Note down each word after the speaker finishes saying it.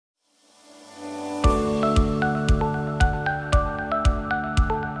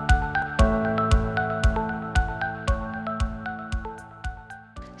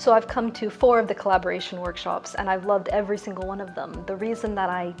So I've come to 4 of the collaboration workshops and I've loved every single one of them. The reason that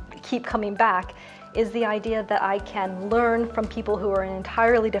I keep coming back is the idea that I can learn from people who are in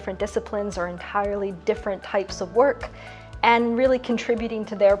entirely different disciplines or entirely different types of work and really contributing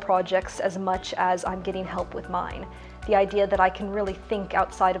to their projects as much as I'm getting help with mine. The idea that I can really think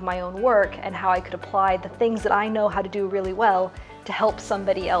outside of my own work and how I could apply the things that I know how to do really well to help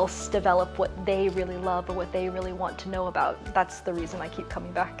somebody else develop what they really love or what they really want to know about. That's the reason I keep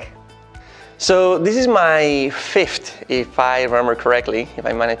coming back. So this is my 5th, if I remember correctly, if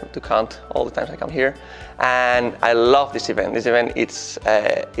I manage to count all the times I come here. And I love this event. This event,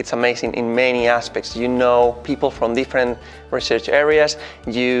 it's amazing in many aspects. You know people from different research areas.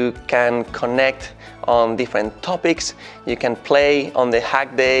 You can connect on different topics. You can play on the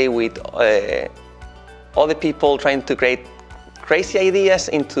hack day with other people trying to create crazy ideas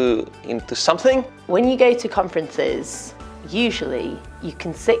into something. When you go to conferences, usually you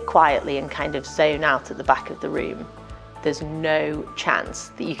can sit quietly and kind of zone out at the back of the room. There's no chance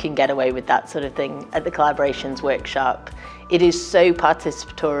that you can get away with that sort of thing at the Collaborations Workshop. It is so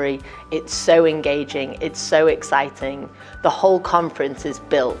participatory, it's so engaging, it's so exciting. The whole conference is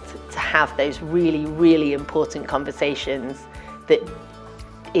built to have those really, really important conversations that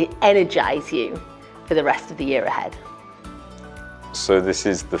energize you for the rest of the year ahead. So this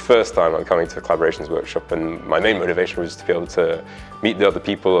is the first time I'm coming to a Collaborations Workshop, and my main motivation was to be able to meet the other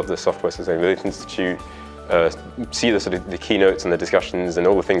people of the Software Sustainability Institute, see the keynotes and the discussions and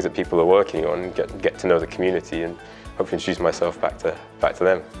all the things that people are working on, get to know the community and hopefully introduce myself back to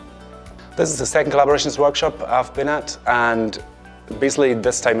them. This is the 2nd Collaborations Workshop I've been at, and basically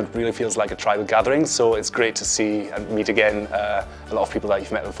this time it really feels like a tribal gathering, so it's great to see and meet again a lot of people that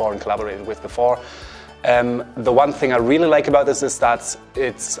you've met before and collaborated with before. The one thing I really like about this is that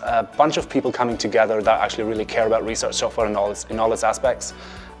it's a bunch of people coming together that actually really care about research software in all its aspects,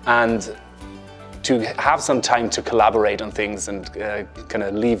 and to have some time to collaborate on things and kind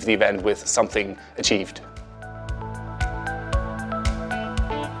of leave the event with something achieved.